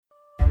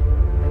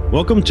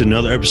Welcome to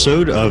another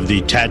episode of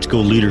the Tactical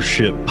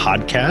Leadership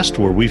Podcast,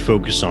 where we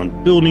focus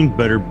on building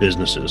better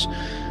businesses.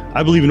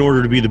 I believe in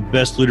order to be the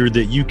best leader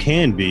that you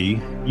can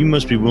be, you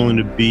must be willing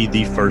to be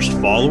the first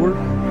follower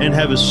and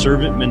have a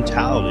servant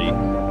mentality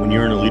when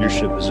you're in a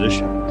leadership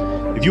position.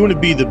 If you want to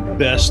be the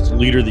best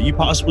leader that you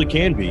possibly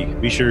can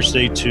be sure to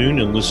stay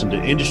tuned and listen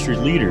to industry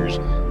leaders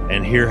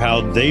and hear how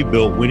they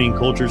built winning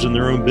cultures in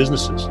their own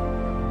businesses.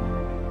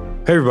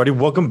 Hey, everybody.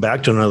 Welcome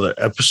back to another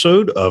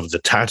episode of The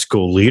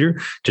Tactical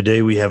Leader.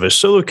 Today, we have a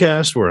solo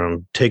cast where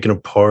I'm taking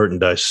apart and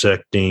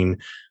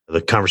dissecting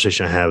the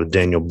conversation I had with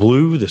Daniel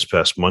Blue this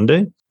past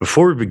Monday.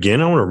 Before we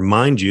begin, I want to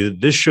remind you that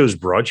this show is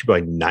brought to you by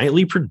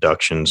Nightly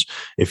Productions.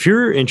 If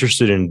you're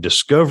interested in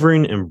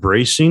discovering,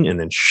 embracing, and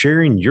then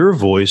sharing your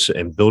voice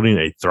and building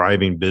a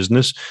thriving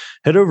business,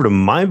 head over to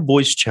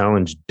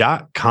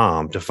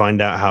myvoicechallenge.com to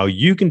find out how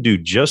you can do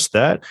just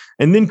that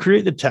and then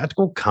create the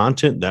tactical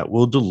content that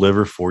will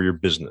deliver for your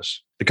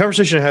business. The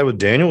conversation I had with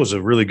Daniel was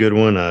a really good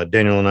one.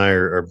 Daniel and I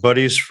are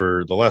buddies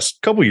for the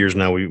last couple of years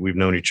now. We've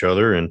known each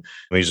other, and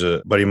he's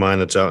a buddy of mine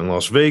that's out in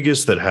Las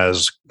Vegas that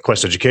has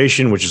Quest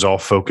Education, which is all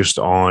focused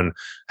on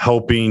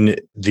helping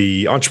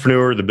the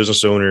entrepreneur, the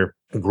business owner,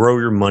 grow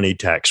your money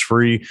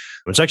tax-free.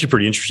 It's actually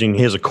pretty interesting.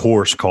 He has a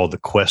course called the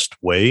Quest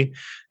Way,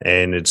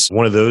 and it's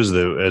one of those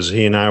that, as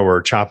he and I were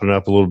chopping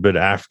up a little bit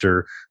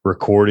after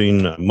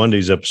recording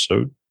Monday's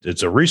episode,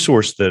 it's a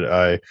resource that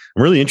I'm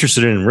really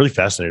interested in and really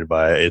fascinated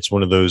by. It's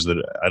one of those that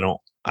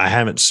I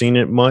haven't seen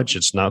it much.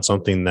 It's not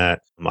something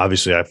that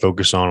obviously I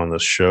focus on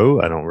this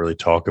show. I don't really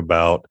talk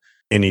about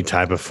any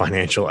type of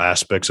financial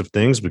aspects of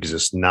things because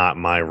it's not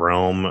my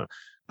realm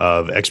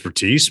of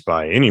expertise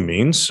by any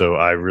means. So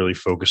I really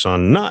focus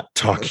on not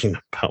talking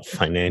about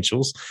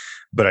financials.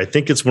 But I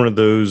think it's one of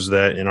those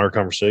that in our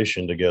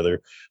conversation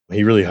together,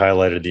 he really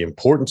highlighted the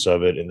importance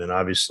of it. And then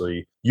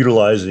obviously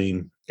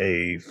utilizing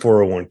a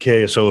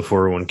 401k, a solo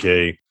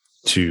 401k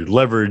to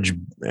leverage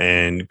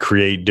and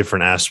create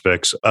different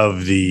aspects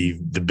of the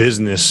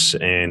business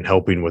and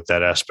helping with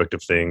that aspect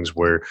of things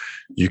where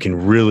you can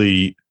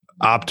really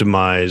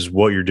optimize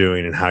what you're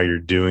doing and how you're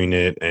doing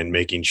it and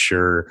making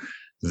sure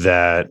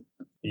that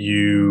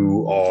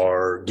you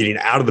are getting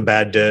out of the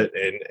bad debt.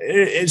 And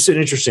it's an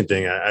interesting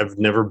thing. I've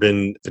never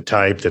been the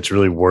type that's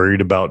really worried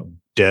about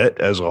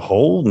debt as a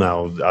whole.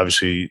 Now,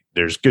 obviously,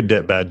 there's good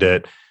debt, bad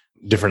debt,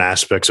 different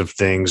aspects of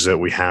things that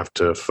we have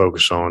to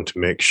focus on to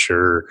make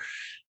sure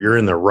you're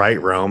in the right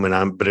realm.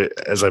 But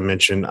as I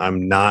mentioned,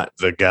 I'm not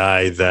the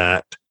guy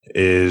that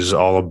is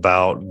all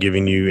about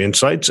giving you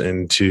insights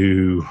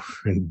into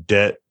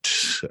debt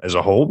as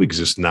a whole because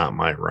it's not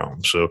my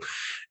realm. So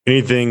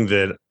anything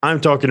that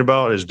I'm talking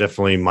about is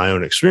definitely my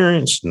own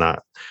experience,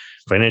 not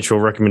financial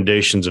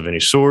recommendations of any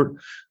sort.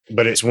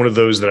 But it's one of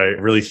those that I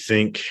really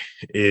think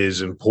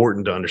is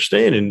important to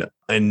understand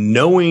and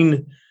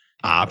knowing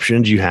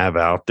options you have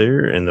out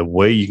there and the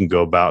way you can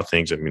go about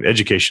things. I mean,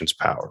 education's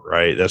power,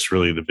 right? That's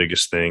really the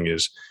biggest thing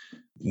is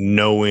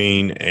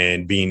knowing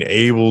and being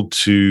able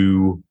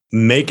to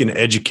make an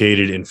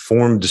educated,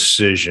 informed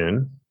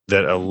decision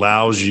that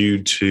allows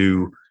you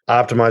to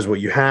optimize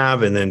what you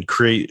have and then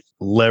create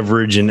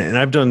leverage. And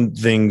I've done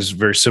things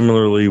very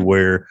similarly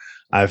where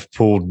I've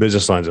pulled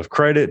business lines of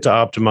credit to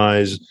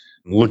optimize,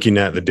 looking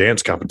at the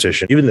dance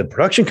competition, even the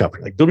production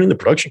company, like building the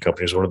production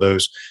company is one of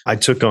those. I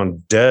took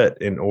on debt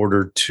in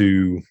order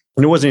to,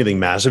 and it wasn't anything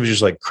massive. It was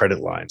just like credit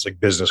lines, like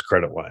business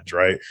credit lines,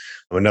 right?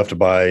 Enough to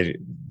buy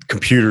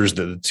computers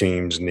that the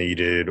teams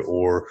needed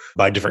or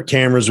buy different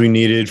cameras we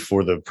needed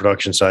for the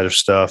production side of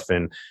stuff.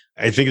 And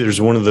I think there's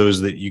one of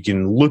those that you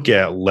can look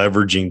at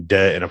leveraging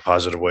debt in a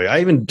positive way. I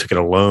even took a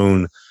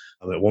loan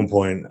at one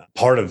point,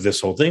 part of this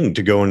whole thing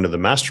to go into the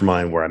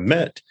mastermind where I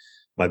met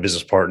my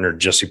business partner,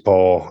 Jesse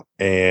Paul,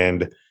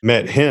 and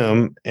met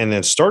him and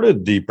then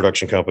started the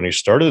production company,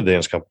 started the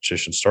dance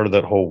competition, started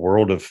that whole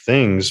world of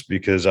things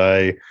because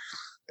I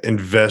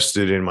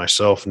invested in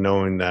myself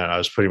knowing that I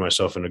was putting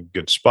myself in a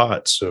good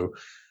spot. So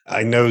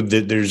I know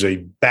that there's a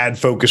bad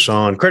focus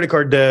on credit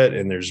card debt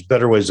and there's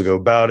better ways to go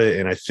about it.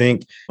 And I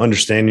think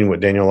understanding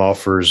what Daniel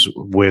offers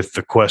with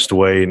the Quest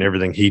Way and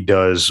everything he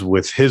does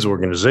with his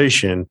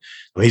organization,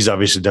 he's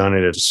obviously done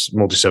it. It's a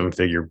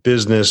multi-seven-figure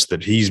business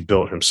that he's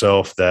built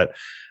himself that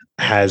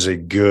has a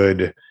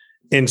good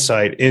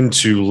insight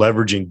into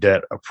leveraging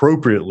debt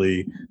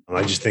appropriately.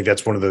 I just think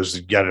that's one of those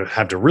you got to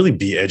have to really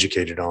be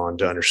educated on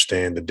to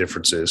understand the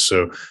differences.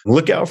 So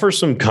look out for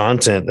some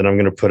content that I'm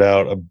going to put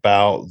out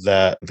about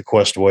the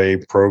Quest Way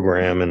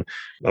program. And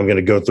I'm going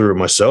to go through it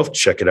myself,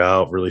 check it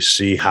out, really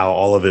see how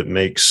all of it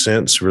makes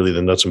sense, really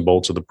the nuts and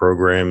bolts of the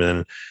program.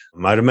 And I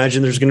might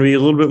imagine there's going to be a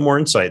little bit more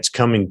insights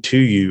coming to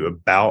you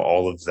about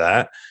all of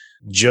that,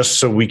 just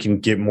so we can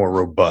get more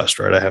robust,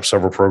 right? I have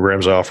several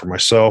programs I offer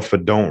myself,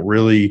 but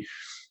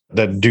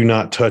that do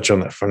not touch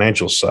on that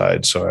financial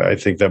side. So I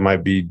think that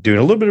might be doing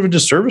a little bit of a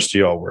disservice to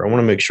y'all, where I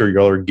want to make sure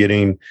y'all are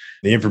getting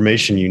the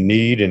information you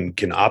need and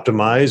can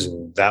optimize.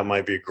 And that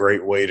might be a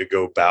great way to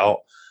go about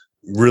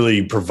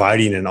really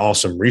providing an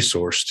awesome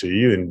resource to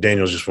you. And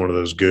Daniel's just one of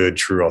those good,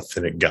 true,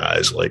 authentic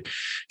guys. Like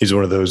he's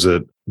one of those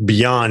that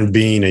beyond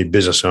being a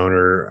business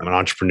owner, an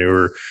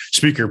entrepreneur,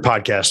 speaker,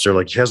 podcaster,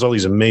 like he has all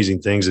these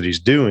amazing things that he's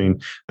doing.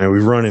 And we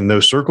run in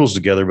those circles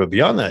together. But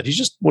beyond that, he's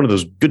just one of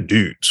those good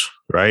dudes,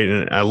 right?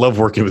 And I love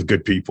working with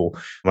good people.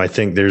 I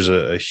think there's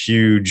a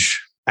huge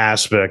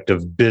aspect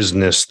of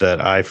business that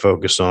I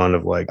focus on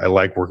of like, I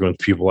like working with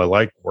people I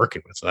like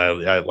working with.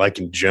 I like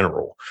in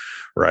general.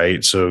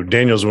 Right. So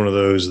Daniel's one of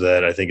those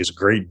that I think is a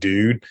great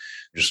dude,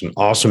 just an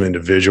awesome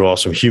individual,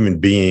 awesome human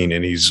being.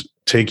 And he's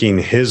taking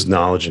his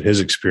knowledge and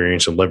his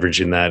experience and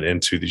leveraging that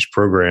into these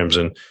programs.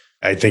 And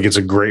I think it's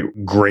a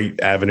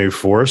great avenue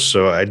for us.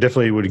 So I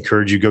definitely would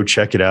encourage you go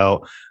check it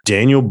out.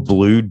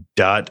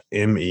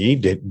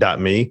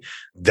 DanielBlue.me.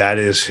 That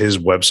is his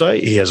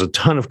website. He has a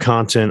ton of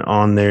content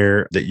on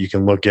there that you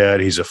can look at.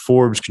 He's a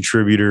Forbes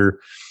contributor.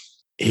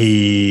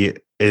 He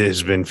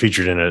has been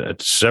featured in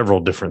several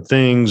different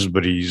things,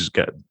 but he's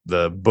got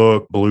the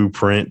book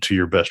Blueprint to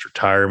Your Best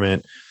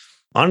Retirement.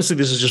 Honestly,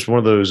 this is just one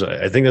of those,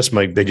 I think that's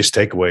my biggest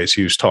takeaway as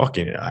he was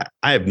talking.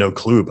 I have no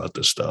clue about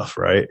this stuff,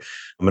 right?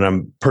 I mean,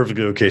 I'm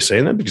perfectly okay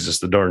saying that because it's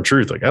the darn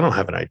truth. Like, I don't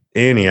have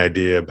any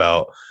idea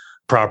about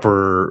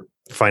proper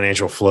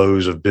financial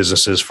flows of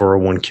businesses,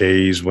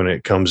 401ks, when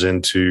it comes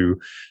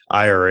into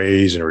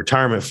IRAs and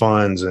retirement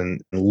funds,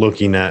 and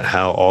looking at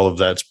how all of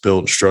that's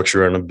built and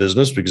structured on a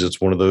business, because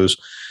it's one of those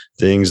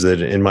things that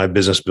in my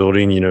business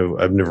building,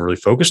 I've never really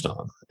focused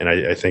on. And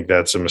I think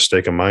that's a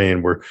mistake on my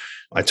end, where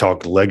I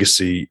talk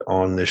legacy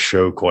on this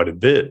show quite a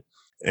bit.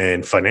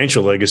 And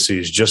financial legacy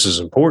is just as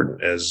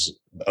important as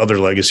other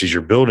legacies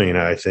you're building. And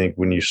I think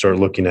when you start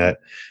looking at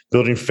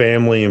building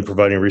family and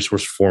providing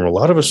resource form, a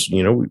lot of us,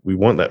 we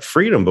want that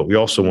freedom, but we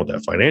also want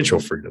that financial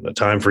freedom, the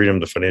time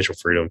freedom, the financial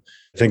freedom.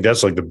 I think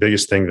that's like the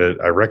biggest thing that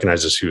I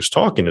recognize as he was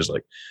talking is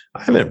like,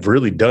 I haven't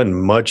really done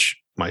much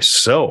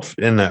myself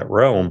in that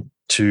realm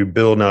to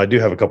build. Now I do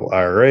have a couple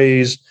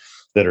IRAs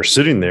that are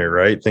sitting there,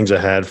 right? Things I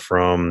had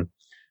from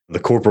the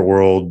corporate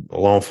world, the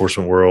law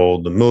enforcement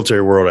world, the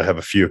military world. I have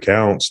a few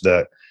accounts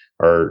that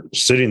are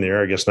sitting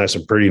there, I guess, nice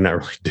and pretty, not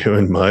really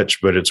doing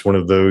much, but it's one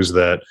of those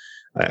that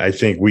I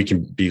think we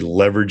can be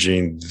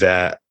leveraging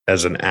that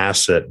as an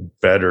asset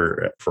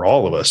better for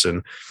all of us.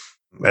 And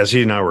as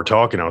he and I were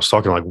talking, I was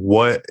talking like,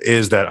 what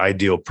is that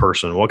ideal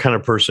person? What kind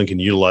of person can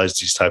utilize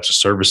these types of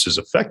services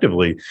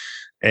effectively?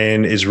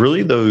 And is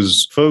really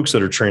those folks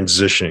that are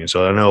transitioning.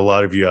 So I know a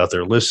lot of you out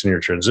there listening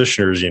are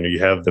transitioners. You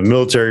have the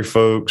military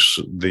folks,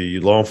 the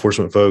law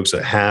enforcement folks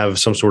that have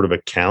some sort of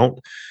account,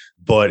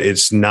 but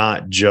it's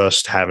not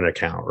just have an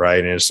account, right?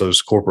 And it's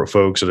those corporate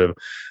folks that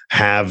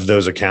have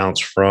those accounts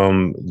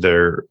from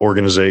their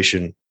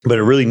organization, but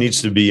it really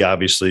needs to be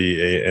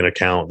obviously an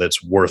account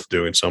that's worth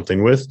doing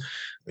something with.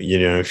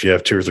 If you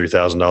have $2,000 or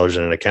 $3,000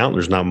 in an account,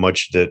 there's not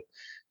much that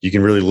you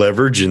can really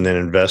leverage and then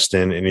invest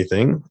in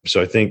anything.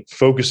 So I think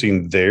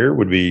focusing there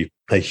would be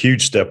a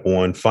huge step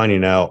one,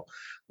 finding out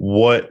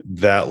what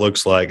that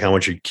looks like, how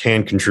much you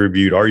can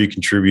contribute. Are you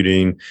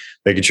contributing?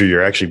 Making sure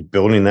you're actually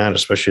building that,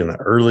 especially in the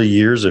early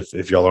years.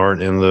 If y'all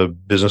aren't in the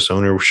business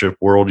ownership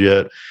world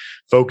yet,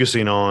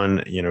 focusing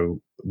on,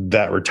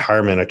 that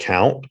retirement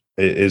account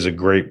is a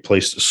great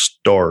place to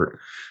start.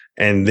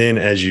 And then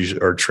as you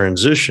are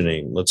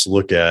transitioning, let's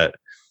look at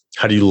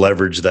how do you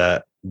leverage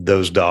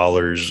those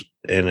dollars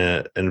in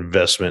an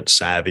investment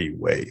savvy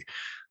way.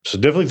 So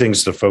definitely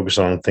things to focus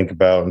on and think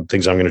about, and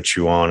things I'm going to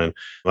chew on. And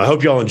I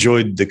hope y'all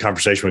enjoyed the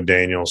conversation with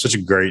Daniel. Such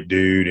a great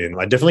dude. And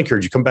I definitely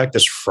encourage you to come back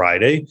this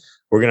Friday.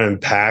 We're going to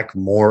unpack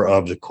more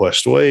of the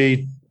Quest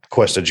Way,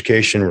 Quest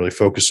education, really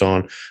focus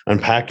on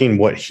unpacking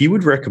what he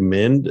would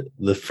recommend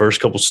the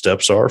first couple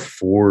steps are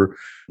for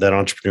that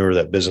entrepreneur,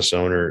 that business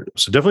owner.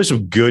 So definitely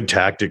some good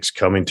tactics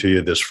coming to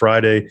you this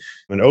Friday.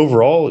 And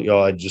overall,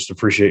 y'all, I just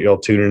appreciate y'all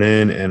tuning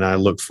in, and I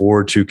look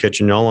forward to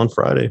catching y'all on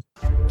Friday.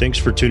 Thanks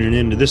for tuning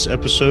in to this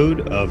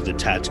episode of the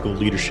Tactical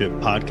Leadership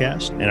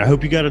Podcast. And I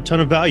hope you got a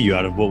ton of value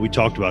out of what we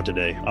talked about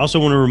today. I also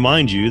want to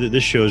remind you that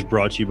this show is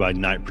brought to you by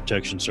Knight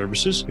Protection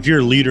Services. If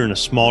you're a leader in a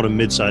small to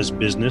mid-sized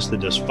business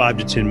that does $5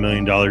 to $10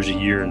 million a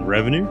year in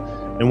revenue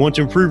and want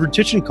to improve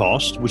retention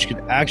costs, which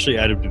could actually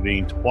add up to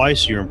being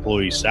twice your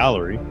employee's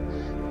salary,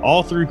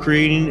 all through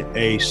creating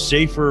a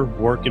safer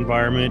work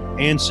environment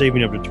and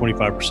saving up to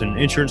 25% in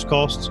insurance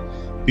costs,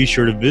 be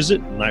sure to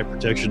visit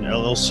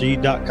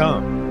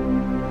knightprotectionllc.com.